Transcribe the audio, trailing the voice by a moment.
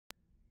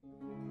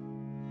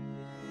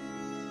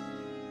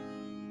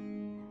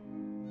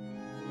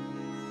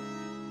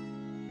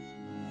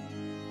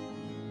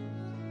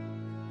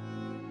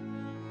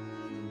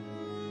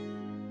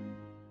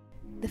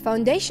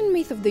foundation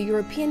myth of the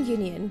European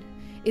Union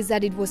is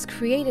that it was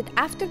created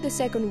after the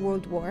Second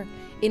World War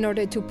in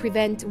order to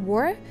prevent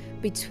war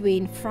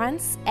between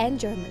France and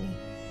Germany.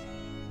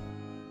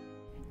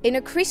 In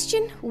a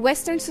Christian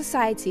Western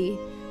society,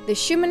 the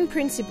Schuman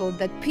principle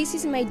that peace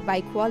is made by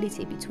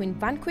equality between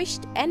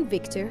vanquished and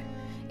victor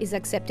is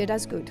accepted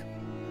as good.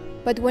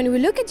 But when we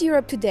look at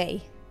Europe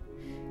today,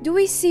 do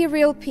we see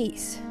real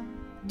peace?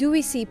 Do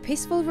we see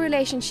peaceful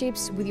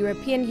relationships with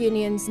European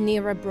Union's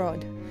near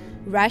abroad,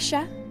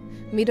 Russia,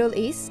 Middle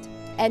East,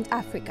 and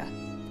Africa?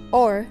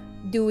 Or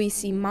do we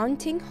see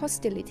mounting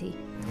hostility?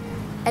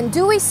 And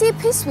do we see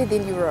peace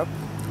within Europe?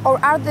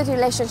 Or are the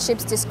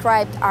relationships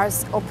described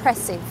as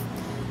oppressive,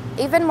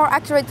 even more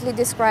accurately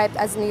described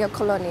as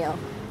neo-colonial?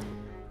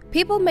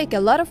 People make a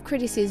lot of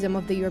criticism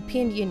of the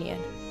European Union,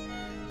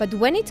 but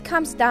when it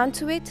comes down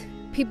to it,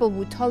 people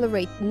would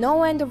tolerate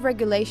no end of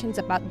regulations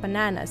about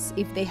bananas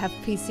if they have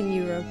peace in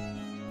Europe.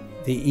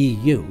 The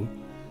EU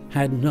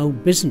had no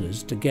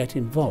business to get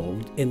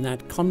involved in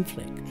that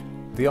conflict.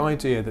 The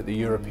idea that the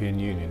European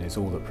Union is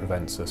all that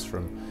prevents us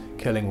from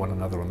killing one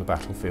another on the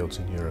battlefields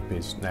in Europe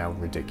is now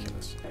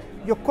ridiculous.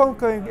 You're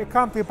conquering a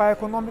country by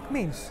economic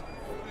means,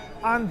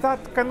 and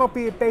that cannot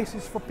be a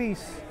basis for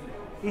peace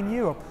in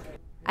Europe.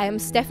 I am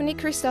Stephani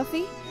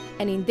Christophi,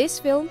 and in this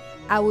film,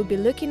 I will be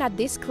looking at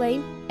this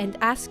claim and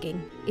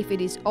asking if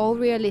it is all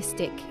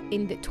realistic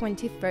in the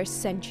 21st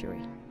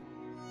century.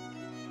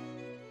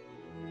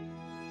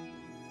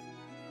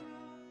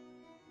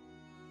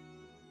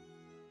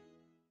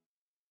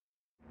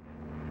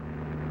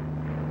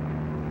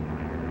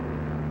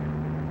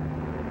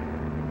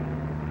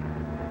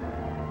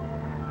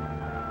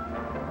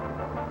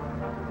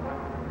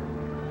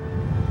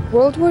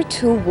 World War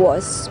II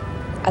was,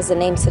 as the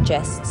name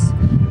suggests,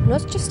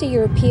 not just a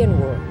European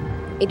war,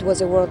 it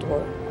was a world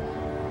war.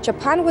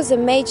 Japan was a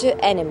major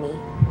enemy,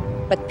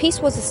 but peace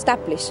was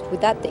established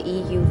without the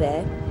EU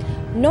there,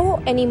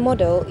 nor any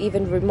model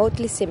even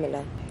remotely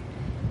similar.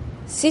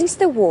 Since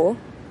the war,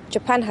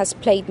 Japan has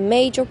played a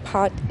major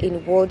part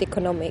in world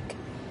economic,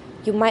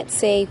 you might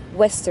say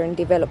Western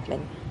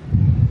development.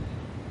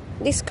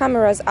 These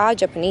cameras are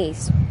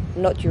Japanese,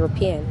 not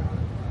European.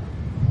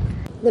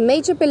 The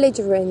major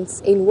belligerents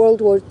in World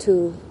War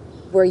II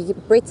were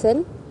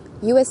Britain,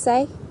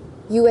 USA,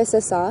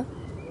 USSR,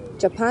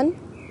 Japan,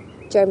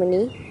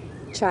 Germany,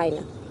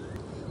 China.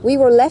 We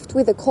were left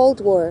with a Cold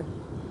War,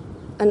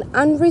 an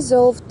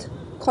unresolved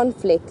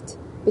conflict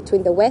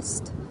between the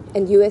West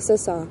and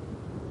USSR.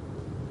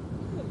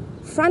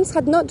 France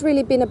had not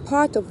really been a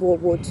part of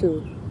World War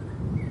II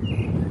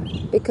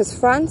because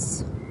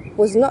France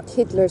was not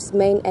Hitler's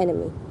main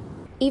enemy.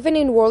 Even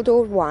in World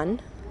War I,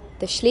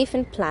 the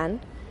Schlieffen Plan,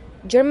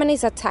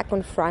 Germany's attack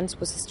on France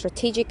was a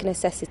strategic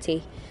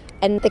necessity,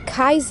 and the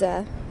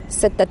Kaiser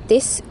said that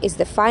this is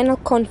the final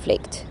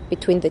conflict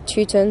between the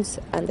Teutons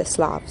and the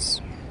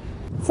Slavs.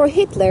 For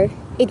Hitler,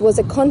 it was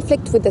a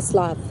conflict with the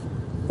Slav,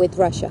 with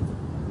Russia.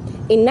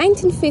 In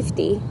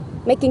 1950,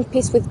 making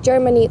peace with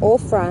Germany or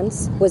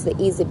France was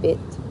the easy bit.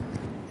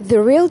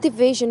 The real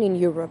division in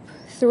Europe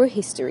through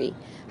history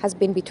has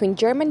been between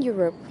German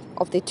Europe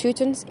of the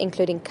Teutons,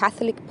 including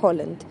Catholic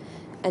Poland,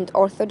 and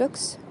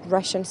Orthodox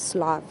Russian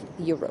Slav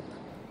Europe.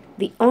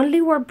 The only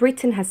war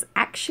Britain has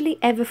actually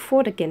ever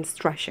fought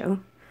against Russia,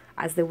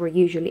 as they were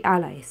usually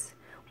allies,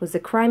 was the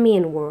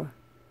Crimean War,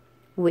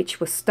 which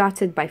was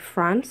started by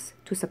France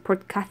to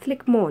support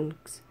Catholic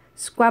monks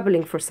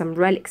squabbling for some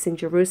relics in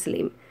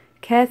Jerusalem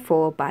cared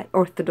for by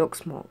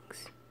Orthodox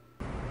monks.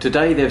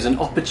 Today there's an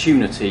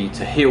opportunity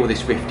to heal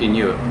this rift in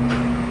Europe.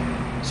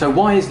 So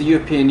why is the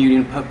European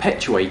Union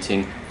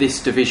perpetuating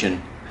this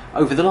division?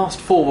 Over the last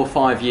 4 or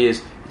 5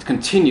 years, it's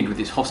continued with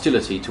its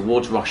hostility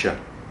towards Russia.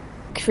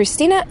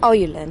 Kristina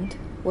Ojuland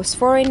was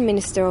Foreign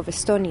Minister of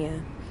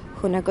Estonia,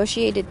 who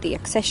negotiated the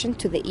accession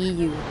to the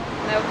EU.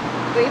 Now,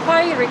 if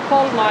I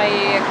recall my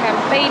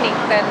campaigning,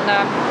 then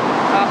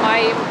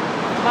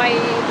my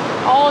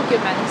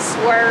arguments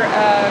were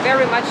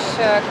very much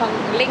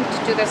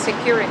linked to the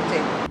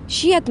security.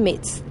 She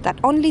admits that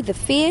only the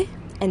fear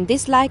and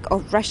dislike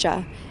of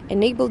Russia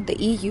enabled the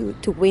EU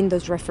to win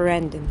those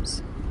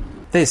referendums.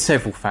 There's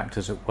several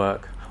factors at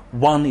work.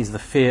 One is the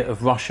fear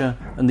of Russia,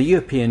 and the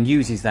European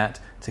uses that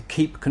to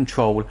keep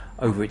control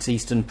over its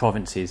eastern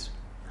provinces.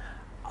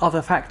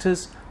 Other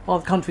factors are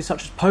the countries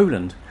such as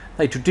Poland.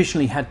 They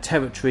traditionally had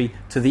territory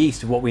to the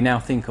east of what we now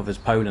think of as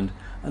Poland,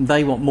 and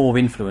they want more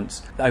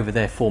influence over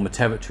their former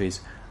territories.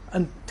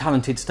 And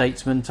talented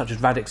statesmen such as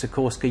Radek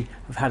Sikorski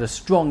have had a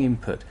strong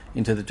input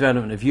into the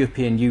development of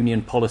European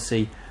Union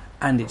policy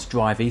and its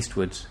drive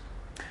eastwards.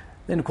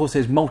 Then of course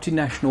there's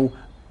multinational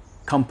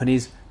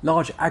companies,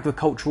 large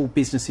agricultural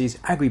businesses,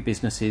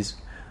 agribusinesses,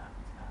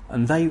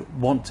 and they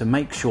want to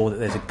make sure that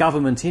there's a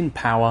government in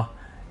power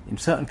in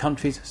certain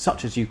countries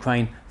such as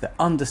Ukraine that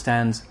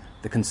understands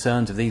the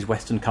concerns of these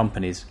Western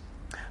companies.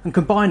 And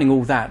combining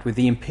all that with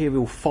the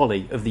imperial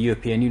folly of the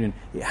European Union,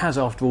 it has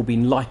after all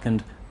been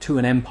likened to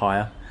an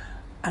empire,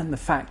 and the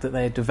fact that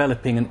they're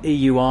developing an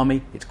EU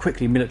army, it's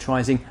quickly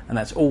militarising, and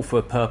that's all for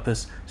a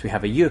purpose. So we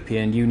have a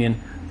European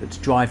Union that's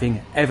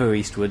driving ever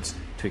eastwards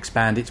to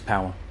expand its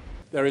power.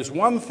 There is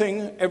one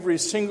thing every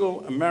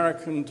single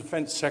American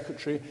defense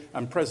secretary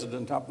and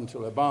president up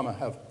until Obama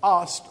have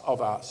asked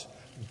of us: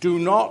 do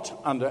not,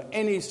 under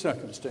any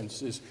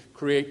circumstances,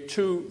 create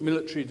two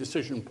military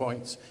decision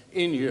points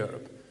in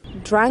Europe.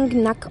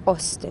 Drang nach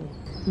Osten.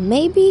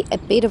 Maybe a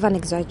bit of an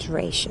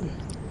exaggeration,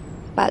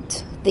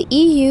 but the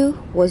EU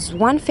was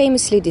once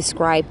famously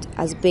described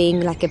as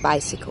being like a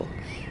bicycle.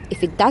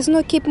 If it does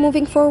not keep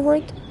moving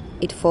forward,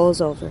 it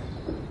falls over.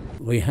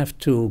 We have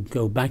to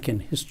go back in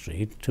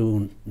history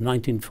to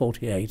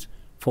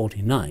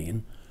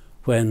 1948-49,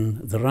 when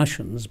the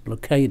Russians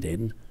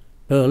blockaded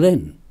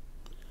Berlin.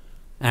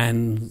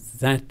 And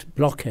that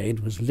blockade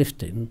was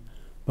lifted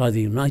by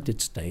the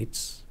United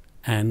States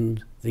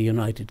and the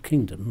United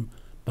Kingdom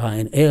by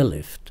an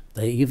airlift.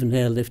 They even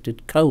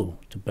airlifted coal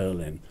to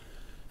Berlin.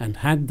 And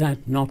had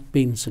that not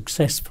been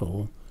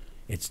successful,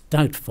 it's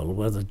doubtful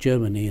whether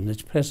Germany in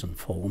its present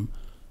form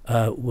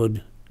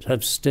would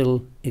have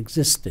still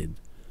existed.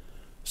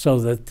 So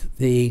that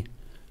the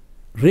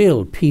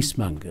real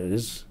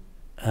peacemongers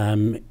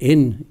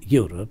in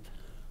Europe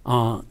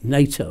are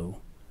NATO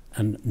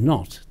and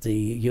not the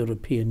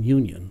European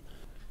Union.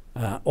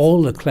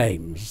 All the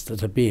claims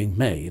that are being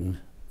made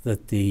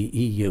that the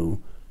EU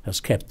has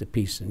kept the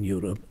peace in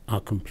Europe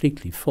are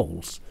completely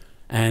false,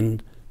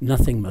 and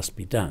nothing must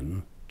be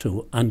done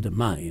to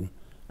undermine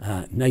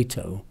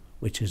NATO,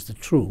 which is the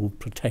true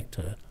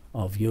protector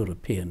of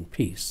European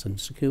peace and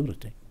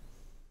security.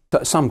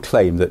 Some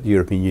claim that the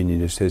European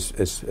Union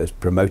has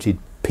promoted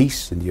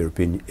peace in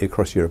the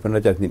across Europe, and I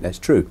don't think that's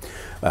true.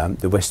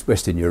 The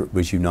Western Europe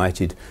was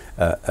united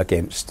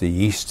against the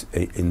East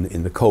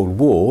in the Cold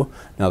War.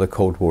 Now the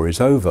Cold War is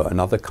over,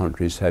 and other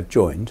countries have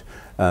joined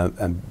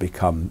and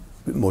become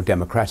more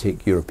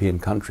democratic European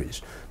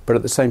countries. But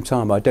at the same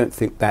time, I don't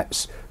think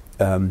that's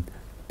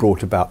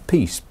brought about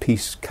peace.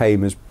 Peace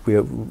came as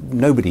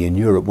nobody in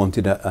Europe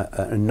wanted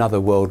another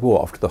world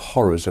war after the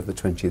horrors of the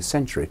 20th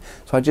century.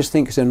 So I just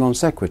think it's a non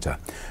sequitur.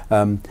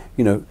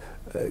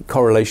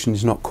 Correlation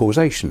is not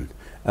causation.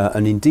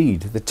 And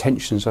indeed, the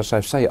tensions, as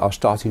I say, are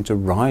starting to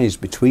rise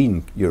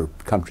between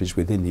countries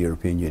within the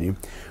European Union,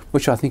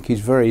 which I think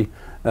is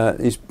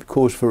is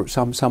cause for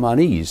some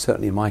unease,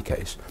 certainly in my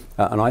case.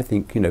 And I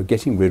think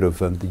getting rid of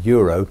the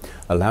euro,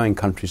 allowing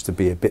countries to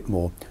be a bit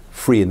more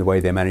free in the way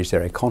they manage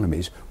their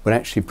economies, would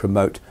actually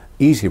promote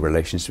easy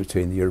relations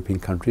between the European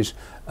countries,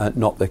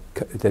 not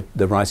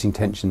the rising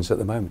tensions at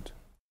the moment.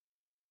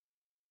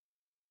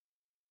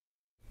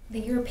 The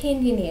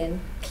European Union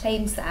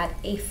claims that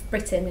if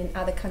Britain and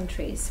other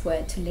countries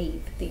were to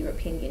leave the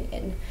European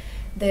Union,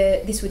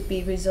 this would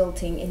be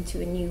resulting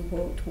into a new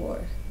world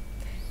war.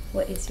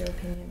 What is your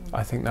opinion on that?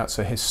 I think that's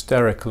a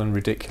hysterical and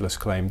ridiculous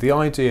claim. The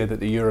idea that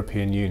the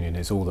European Union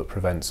is all that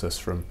prevents us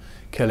from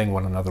killing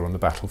one another on the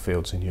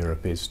battlefields in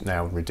Europe is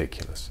now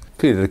ridiculous.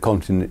 Clearly the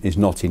continent is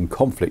not in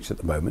conflict at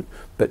the moment,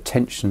 but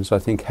tensions, I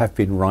think, have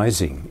been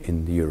rising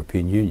in the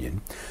European Union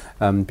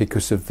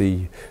because of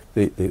the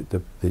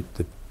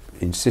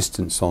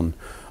insistence on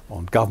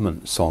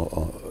governments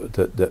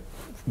that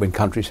when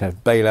countries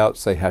have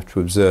bailouts, they have to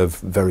observe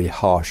very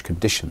harsh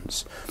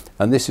conditions.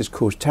 And this has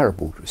caused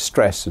terrible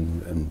stress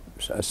and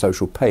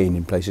social pain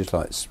in places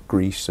like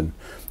Greece and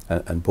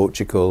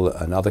Portugal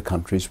and other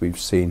countries. We've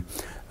seen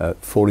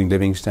falling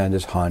living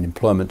standards, high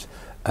unemployment,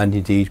 and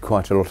indeed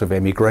quite a lot of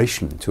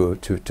emigration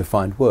to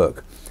find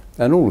work.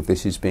 And all of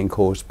this is being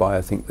caused by,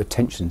 I think, the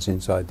tensions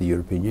inside the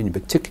European Union,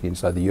 particularly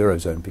inside the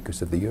Eurozone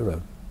because of the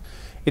euro.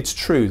 It's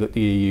true that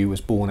the EU was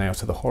born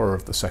out of the horror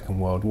of the Second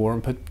World War,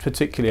 and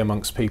particularly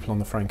amongst people on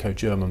the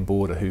Franco-German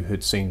border who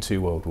had seen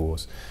two world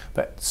wars.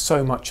 But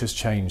so much has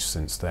changed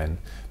since then.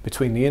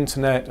 Between the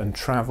internet and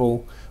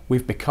travel,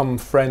 we've become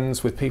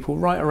friends with people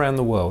right around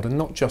the world, and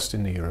not just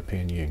in the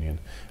European Union.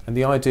 And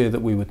the idea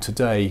that we would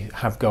today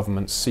have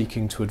governments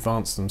seeking to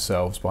advance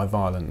themselves by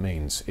violent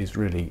means is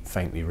really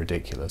faintly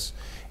ridiculous.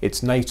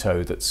 It's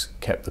NATO that's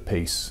kept the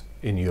peace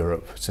in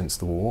Europe since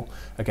the war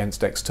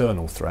against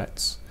external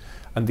threats.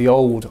 And the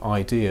old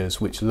ideas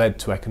which led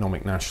to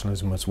economic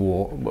nationalism as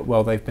war,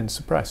 well, they've been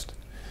suppressed.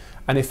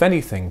 And if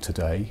anything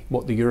today,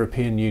 what the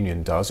European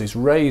Union does is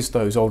raise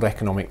those old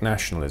economic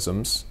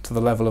nationalisms to the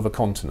level of a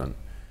continent.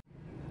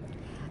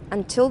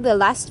 Until the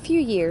last few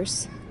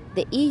years,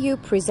 the EU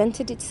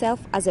presented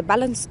itself as a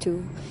balance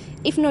to,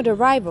 if not a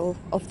rival,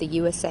 of the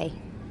USA.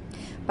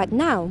 But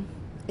now,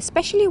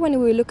 especially when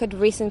we look at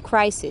recent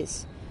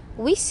crises,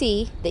 we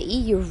see the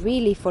EU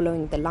really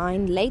following the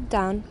line laid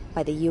down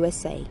by the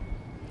USA.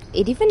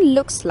 It even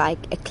looks like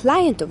a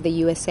client of the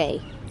USA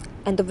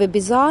and of a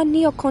bizarre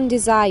neocon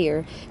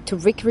desire to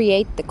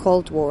recreate the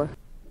Cold War.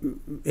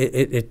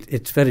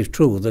 It's very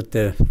true that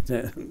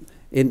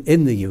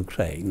in the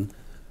Ukraine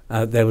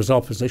there was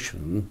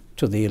opposition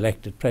to the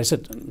elected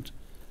president,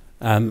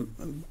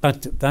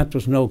 but that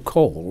was no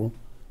call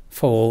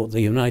for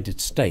the United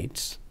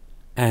States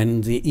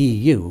and the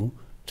EU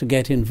to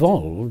get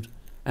involved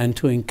and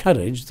to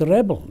encourage the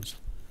rebels.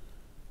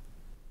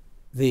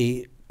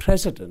 the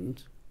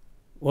president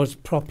was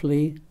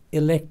properly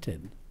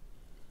elected.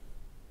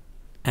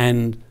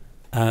 And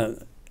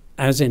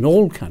as in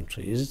all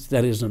countries,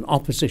 there is an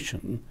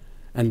opposition,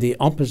 and the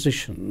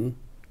opposition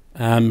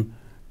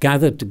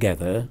gathered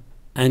together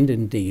and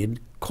indeed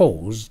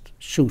caused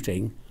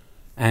shooting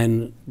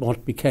and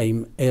what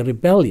became a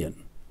rebellion.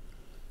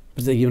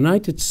 But the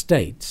United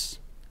States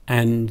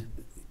and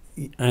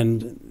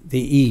the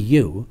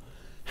EU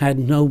had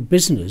no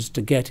business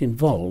to get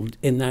involved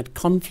in that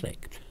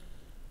conflict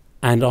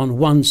and on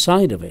one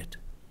side of it.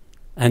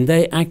 And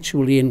they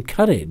actually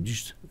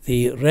encouraged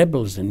the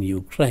rebels in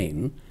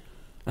Ukraine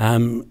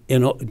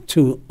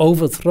to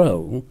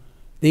overthrow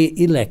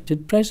the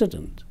elected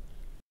president.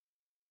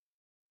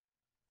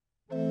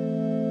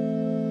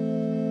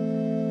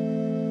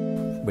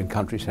 When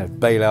countries have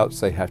bailouts,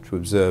 they have to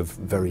observe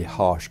very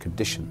harsh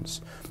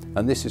conditions.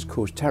 And this has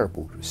caused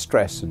terrible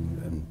stress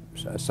and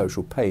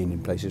social pain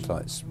in places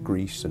like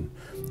Greece and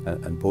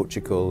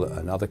Portugal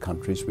and other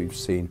countries. We've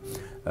seen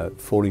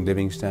falling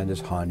living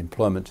standards, high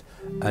unemployment,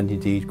 and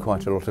indeed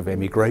quite a lot of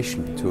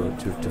emigration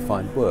to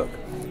find work.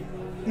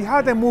 You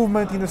had a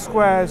movement in the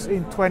squares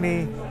in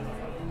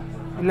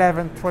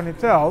 2011,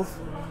 2012,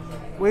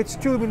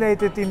 which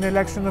culminated in the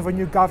election of a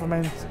new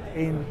government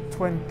in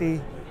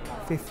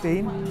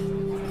 2015.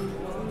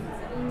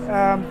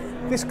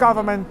 This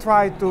government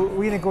tried to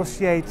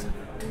renegotiate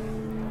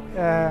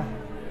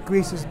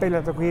Greece's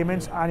bailout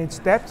agreements and its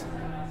debt.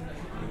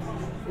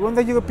 When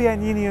the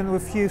European Union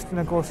refused to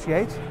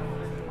negotiate,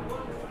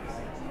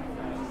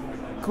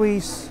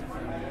 Greece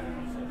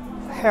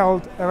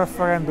held a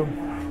referendum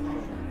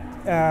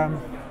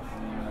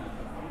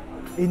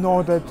in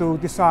order to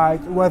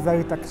decide whether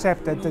it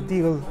accepted the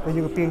deal the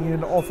European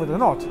Union offered or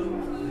not.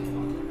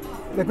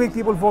 The Greek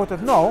people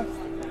voted no,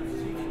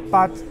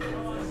 but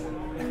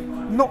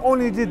not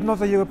only did not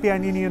the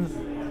European Union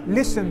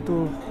listen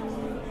to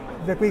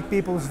the Greek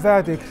people's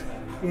verdict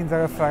in the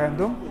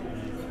referendum,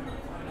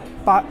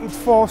 but it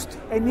forced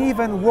an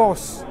even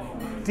worse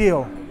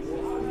deal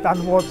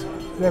than what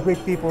the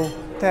Greek people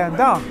turned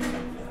down.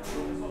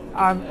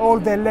 And all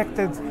the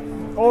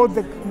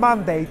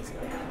mandate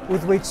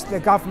with which the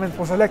government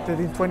was elected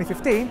in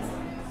 2015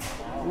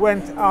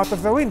 went out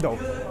of the window.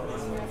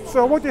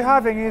 So what you're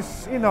having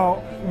is,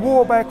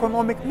 war by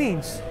economic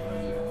means.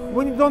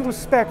 When you don't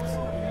respect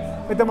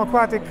the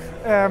democratic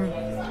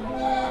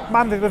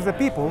mandate of the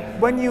people,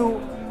 when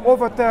you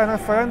overturn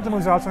referendum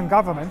results on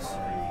governments,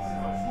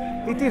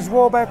 it is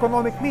war by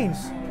economic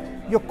means.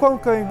 You're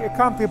conquering a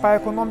country by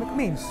economic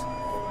means.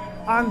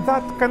 And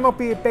that cannot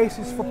be a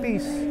basis for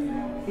peace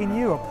in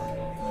Europe.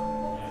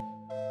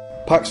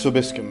 Pax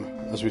vobiscum,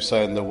 as we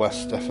say in the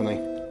West, Stephani,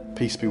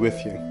 peace be with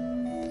you.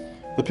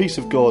 The peace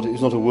of God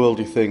is not a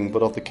worldly thing,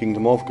 but of the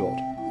kingdom of God.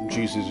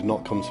 Jesus did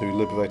not come to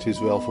liberate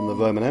Israel from the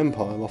Roman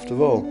Empire,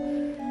 after all.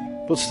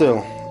 But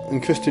still,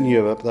 in Christian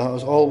Europe, there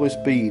has always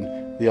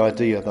been the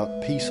idea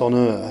that peace on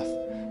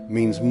earth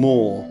means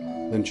more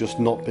than just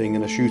not being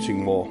in a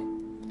shooting war.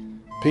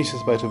 Peace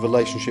is about a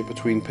relationship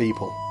between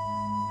people.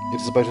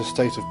 It is about a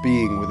state of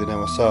being within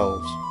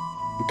ourselves.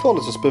 We call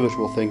it a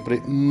spiritual thing, but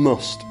it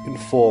must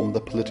inform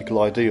the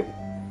political ideal.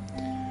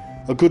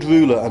 A good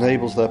ruler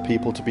enables their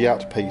people to be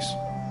at peace,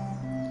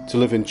 to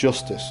live in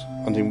justice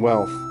and in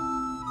wealth.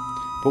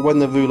 But when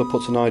the ruler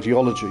puts an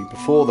ideology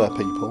before their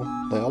people,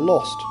 they are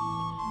lost,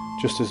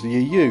 just as the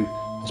EU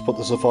has put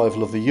the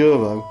survival of the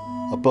euro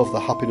above the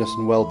happiness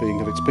and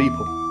well-being of its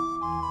people.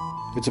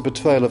 It's a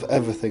betrayal of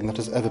everything that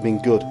has ever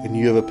been good in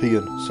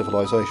European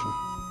civilization.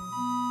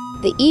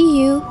 The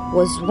EU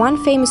was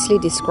once famously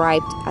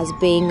described as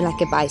being like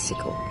a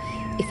bicycle.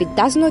 If it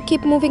does not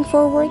keep moving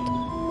forward,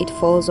 it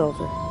falls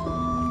over.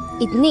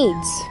 It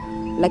needs,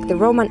 like the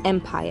Roman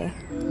Empire,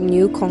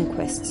 new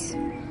conquests.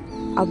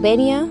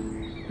 Albania,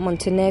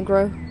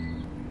 Montenegro,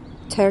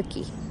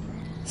 Turkey,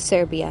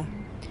 Serbia,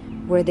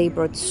 where they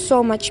brought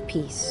so much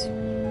peace.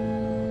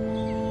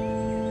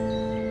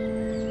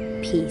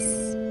 Peace.